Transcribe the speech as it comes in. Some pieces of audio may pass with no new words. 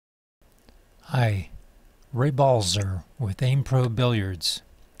Hi, Ray Balzer with AimPro Billiards.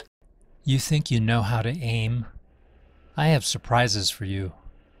 You think you know how to aim? I have surprises for you.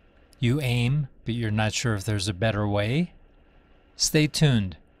 You aim, but you're not sure if there's a better way? Stay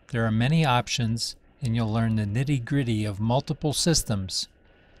tuned. There are many options, and you'll learn the nitty-gritty of multiple systems,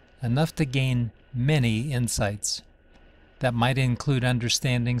 enough to gain many insights. That might include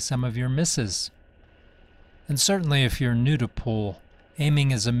understanding some of your misses. And certainly if you're new to pool,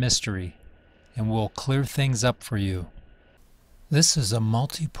 aiming is a mystery, and we'll clear things up for you. This is a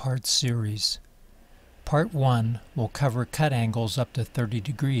multi-part series. Part 1 will cover cut angles up to 30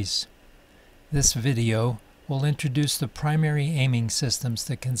 degrees. This video will introduce the primary aiming systems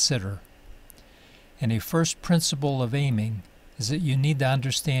to consider. And a first principle of aiming is that you need to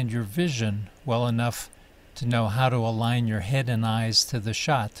understand your vision well enough to know how to align your head and eyes to the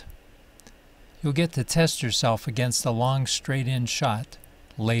shot. You'll get to test yourself against a long straight-in shot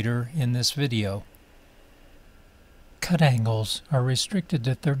later in this video. Cut angles are restricted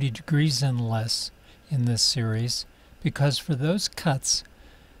to 30 degrees and less in this series because for those cuts,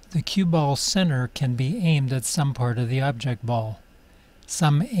 the cue ball center can be aimed at some part of the object ball.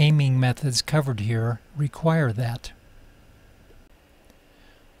 Some aiming methods covered here require that.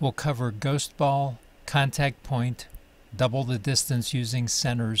 We'll cover ghost ball, contact point, double the distance using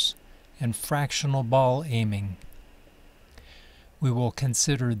centers, and fractional ball aiming. We will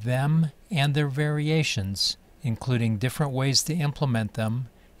consider them and their variations, including different ways to implement them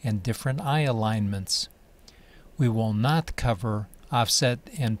and different eye alignments. We will not cover offset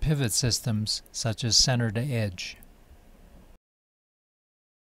and pivot systems such as center to edge.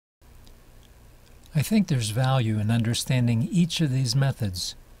 I think there's value in understanding each of these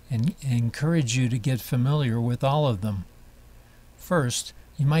methods and encourage you to get familiar with all of them. First,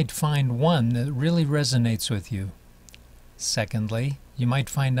 you might find one that really resonates with you. Secondly, you might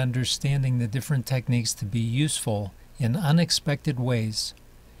find understanding the different techniques to be useful in unexpected ways,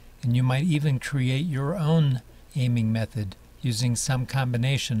 and you might even create your own aiming method using some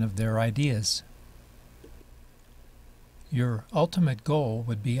combination of their ideas. Your ultimate goal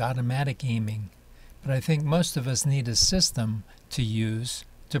would be automatic aiming, but I think most of us need a system to use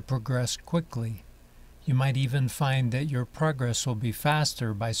to progress quickly. You might even find that your progress will be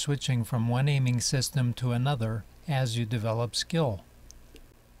faster by switching from one aiming system to another as you develop skill.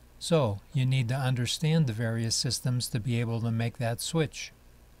 So, you need to understand the various systems to be able to make that switch.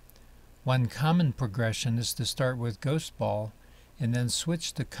 One common progression is to start with ghost ball and then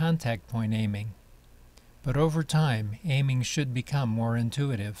switch to contact point aiming. But over time, aiming should become more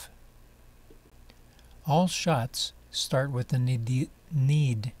intuitive. All shots start with the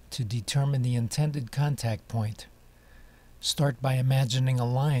need to determine the intended contact point. Start by imagining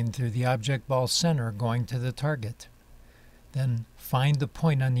a line through the object ball center going to the target. Then find the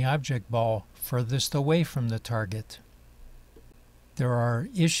point on the object ball furthest away from the target. There are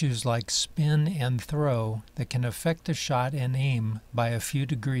issues like spin and throw that can affect the shot and aim by a few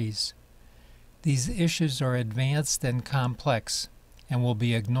degrees. These issues are advanced and complex and will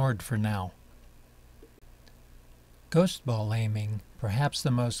be ignored for now. Ghost ball aiming, perhaps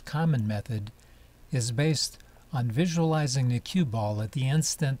the most common method, is based on visualizing the cue ball at the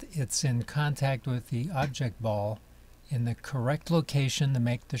instant it's in contact with the object ball in the correct location to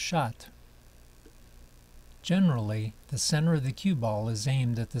make the shot. Generally, the center of the cue ball is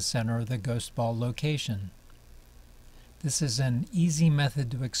aimed at the center of the ghost ball location. This is an easy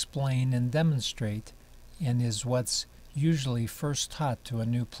method to explain and demonstrate and is what's usually first taught to a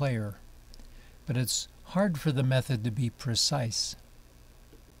new player. But it's hard for the method to be precise.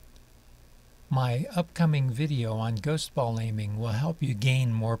 My upcoming video on ghost ball aiming will help you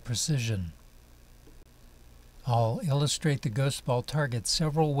gain more precision. I'll illustrate the ghost ball target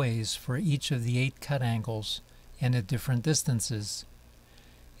several ways for each of the 8 cut angles and at different distances.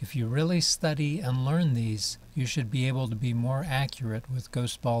 If you really study and learn these, you should be able to be more accurate with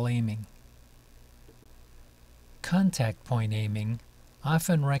ghost ball aiming. Contact point aiming,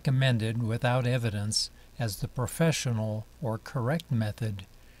 often recommended without evidence as the professional or correct method,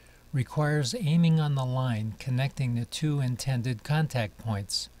 requires aiming on the line connecting the 2 intended contact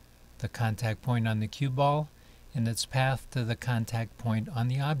points, the contact point on the cue ball and its path to the contact point on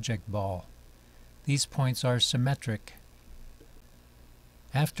the object ball. These points are symmetric.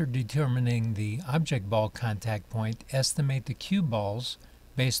 After determining the object ball contact point, estimate the cue balls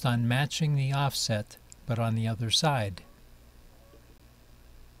based on matching the offset but on the other side.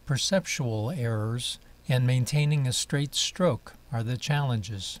 Perceptual errors and maintaining a straight stroke are the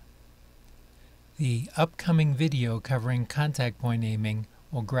challenges. The upcoming video covering contact point aiming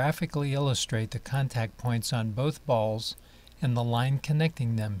will graphically illustrate the contact points on both balls and the line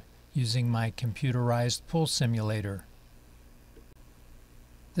connecting them using my computerized pool simulator.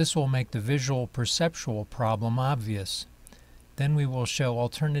 This will make the visual perceptual problem obvious. Then we will show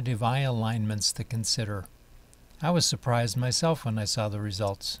alternative eye alignments to consider. I was surprised myself when I saw the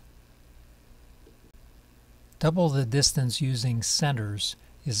results. Double the distance using centers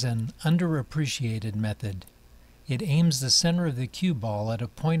is an underappreciated method. It aims the center of the cue ball at a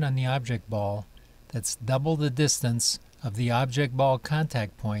point on the object ball that's double the distance of the object ball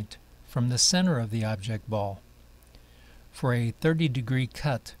contact point from the center of the object ball. For a 30-degree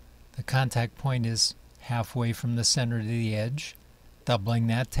cut, the contact point is halfway from the center to the edge. Doubling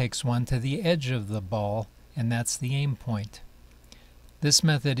that takes one to the edge of the ball, and that's the aim point. This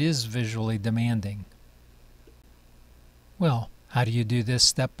method is visually demanding. Well, how do you do this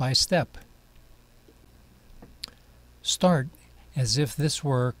step by step? Start as if this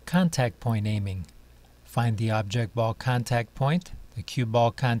were contact point aiming. Find the object ball contact point, the cue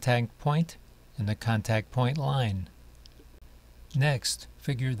ball contact point, and the contact point line. Next,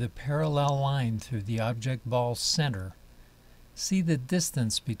 figure the parallel line through the object ball center. See the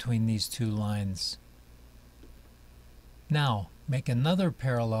distance between these two lines. Now, make another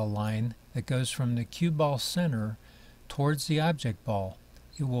parallel line that goes from the cue ball center towards the object ball.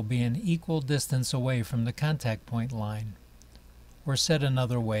 It will be an equal distance away from the contact point line. Or said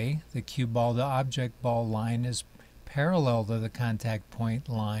another way, the cue ball to object ball line is parallel to the contact point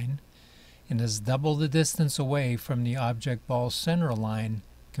line and is double the distance away from the object ball center line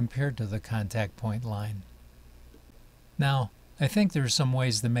compared to the contact point line. Now, I think there are some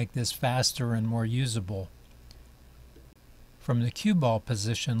ways to make this faster and more usable. From the cue ball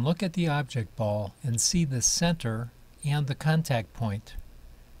position, look at the object ball and see the center and the contact point.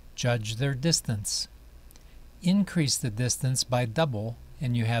 Judge their distance. Increase the distance by double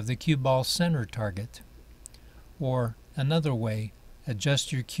and you have the cue ball center target. Or another way,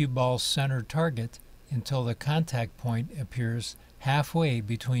 adjust your cue ball center target until the contact point appears halfway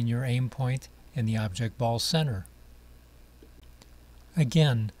between your aim point and the object ball center.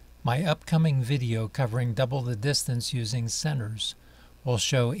 Again, my upcoming video covering double the distance using centers will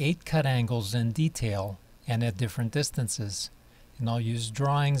show 8 cut angles in detail and at different distances, and I'll use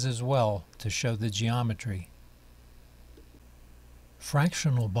drawings as well to show the geometry.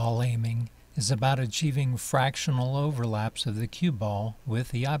 Fractional ball aiming is about achieving fractional overlaps of the cue ball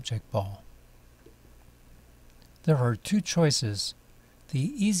with the object ball. There are 2 choices.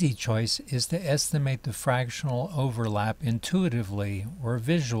 The easy choice is to estimate the fractional overlap intuitively or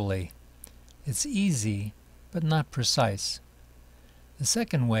visually. It's easy, but not precise. The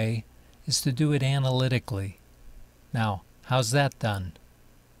second way is to do it analytically. Now, how's that done?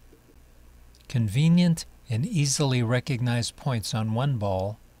 Convenient and easily recognized points on one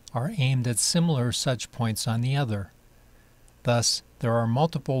ball are aimed at similar such points on the other. Thus, there are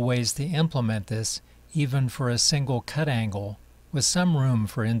multiple ways to implement this even for a single cut angle, with some room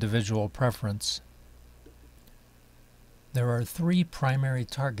for individual preference. There are 3 primary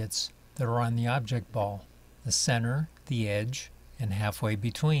targets that are on the object ball: the center, the edge, and halfway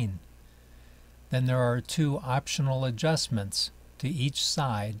between. Then there are 2 optional adjustments to each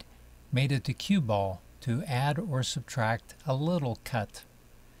side made at the cue ball to add or subtract a little cut.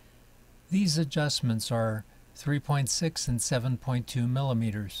 These adjustments are 3.6 and 7.2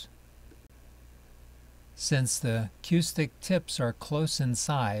 millimeters. Since the cue stick tips are close in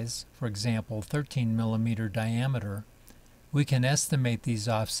size, for example 13 millimeter diameter, we can estimate these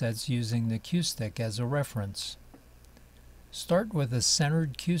offsets using the cue stick as a reference. Start with a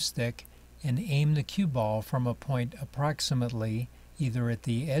centered cue stick and aim the cue ball from a point approximately either at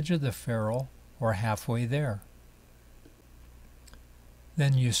the edge of the ferrule or halfway there.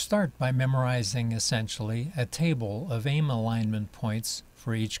 Then you start by memorizing essentially a table of aim alignment points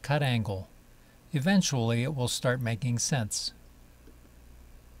for each cut angle. Eventually it will start making sense.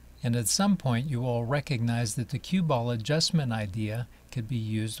 And at some point you will recognize that the cue ball adjustment idea could be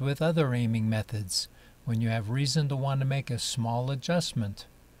used with other aiming methods when you have reason to want to make a small adjustment.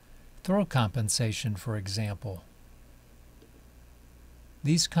 Throw compensation, for example.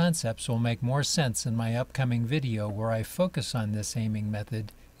 These concepts will make more sense in my upcoming video where I focus on this aiming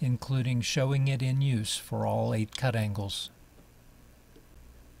method, including showing it in use for all 8 cut angles.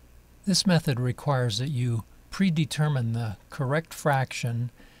 This method requires that you predetermine the correct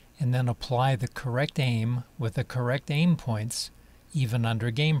fraction and then apply the correct aim with the correct aim points, even under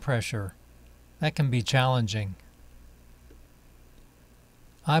game pressure. That can be challenging.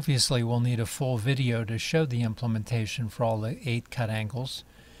 Obviously, we'll need a full video to show the implementation for all the 8 cut angles.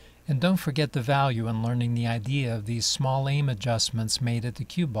 And don't forget the value in learning the idea of these small aim adjustments made at the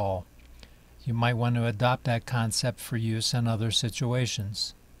cue ball. You might want to adopt that concept for use in other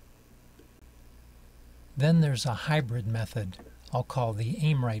situations. Then there's a hybrid method I'll call the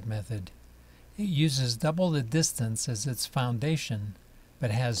AimRight method. It uses double the distance as its foundation, but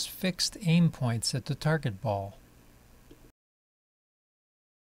has fixed aim points at the target ball.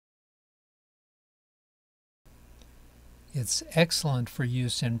 It's excellent for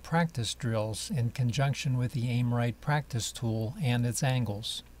use in practice drills in conjunction with the AimRight practice tool and its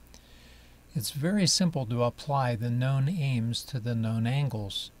angles. It's very simple to apply the known aims to the known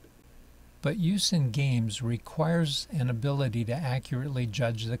angles, but use in games requires an ability to accurately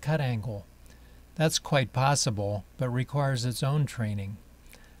judge the cut angle. That's quite possible, but requires its own training.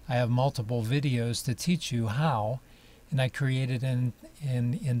 I have multiple videos to teach you how, and I created an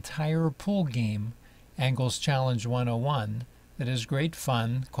entire pool game, Angles Challenge 101, that is great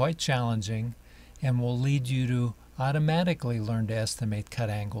fun, quite challenging, and will lead you to automatically learn to estimate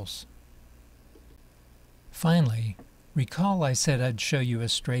cut angles. Finally, recall I said I'd show you a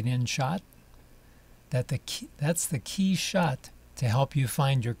straight-in shot? That's the key shot to help you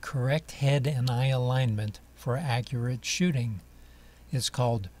find your correct head and eye alignment for accurate shooting. It's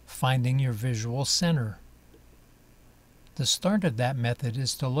called finding your visual center. The start of that method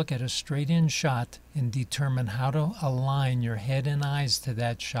is to look at a straight-in shot and determine how to align your head and eyes to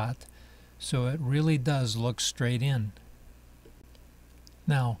that shot so it really does look straight in.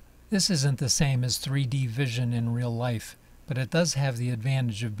 Now, this isn't the same as 3D vision in real life, but it does have the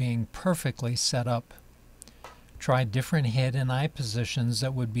advantage of being perfectly set up. Try different head and eye positions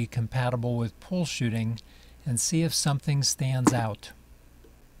that would be compatible with pool shooting and see if something stands out.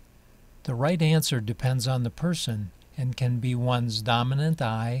 The right answer depends on the person and can be one's dominant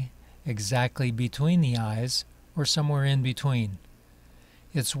eye, exactly between the eyes, or somewhere in between.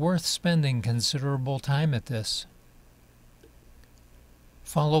 It's worth spending considerable time at this.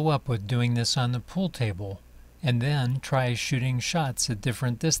 Follow up with doing this on the pool table, and then try shooting shots at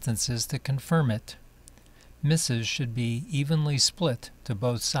different distances to confirm it. Misses should be evenly split to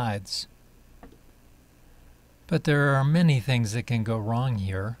both sides. But there are many things that can go wrong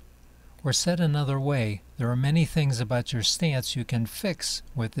here. Or said another way, there are many things about your stance you can fix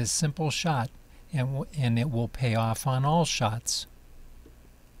with this simple shot, and it will pay off on all shots.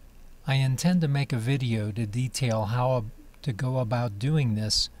 I intend to make a video to detail how to go about doing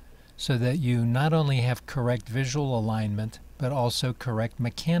this so that you not only have correct visual alignment, but also correct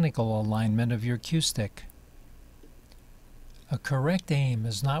mechanical alignment of your cue stick. A correct aim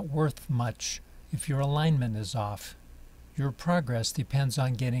is not worth much if your alignment is off. Your progress depends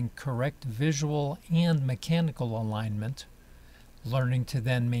on getting correct visual and mechanical alignment, learning to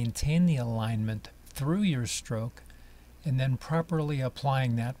then maintain the alignment through your stroke, and then properly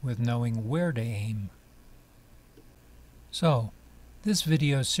applying that with knowing where to aim. So, this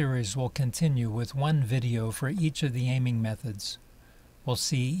video series will continue with one video for each of the aiming methods. We'll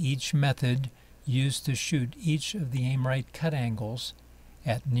see each method used to shoot each of the AimRight cut angles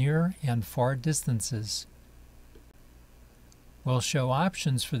at near and far distances. We'll show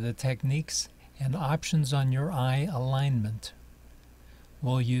options for the techniques and options on your eye alignment.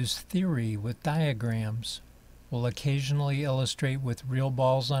 We'll use theory with diagrams. We'll occasionally illustrate with real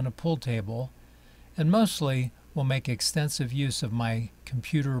balls on a pool table, and mostly we'll make extensive use of my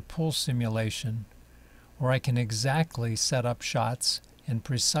computer pool simulation, where I can exactly set up shots and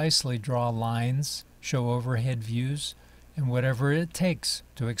precisely draw lines, show overhead views, and whatever it takes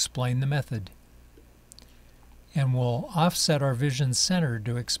to explain the method. And we'll offset our vision center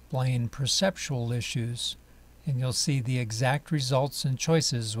to explain perceptual issues, and you'll see the exact results and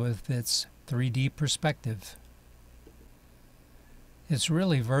choices with its 3D perspective. It's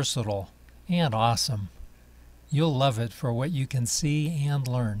really versatile and awesome. You'll love it for what you can see and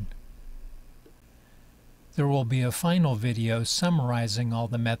learn. There will be a final video summarizing all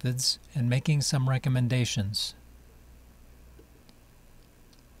the methods and making some recommendations.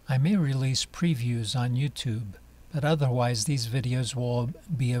 I may release previews on YouTube, but otherwise these videos will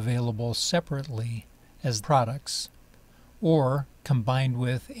be available separately as products or combined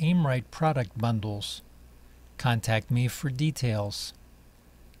with AimRight product bundles. Contact me for details.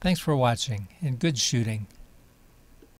 Thanks for watching and good shooting.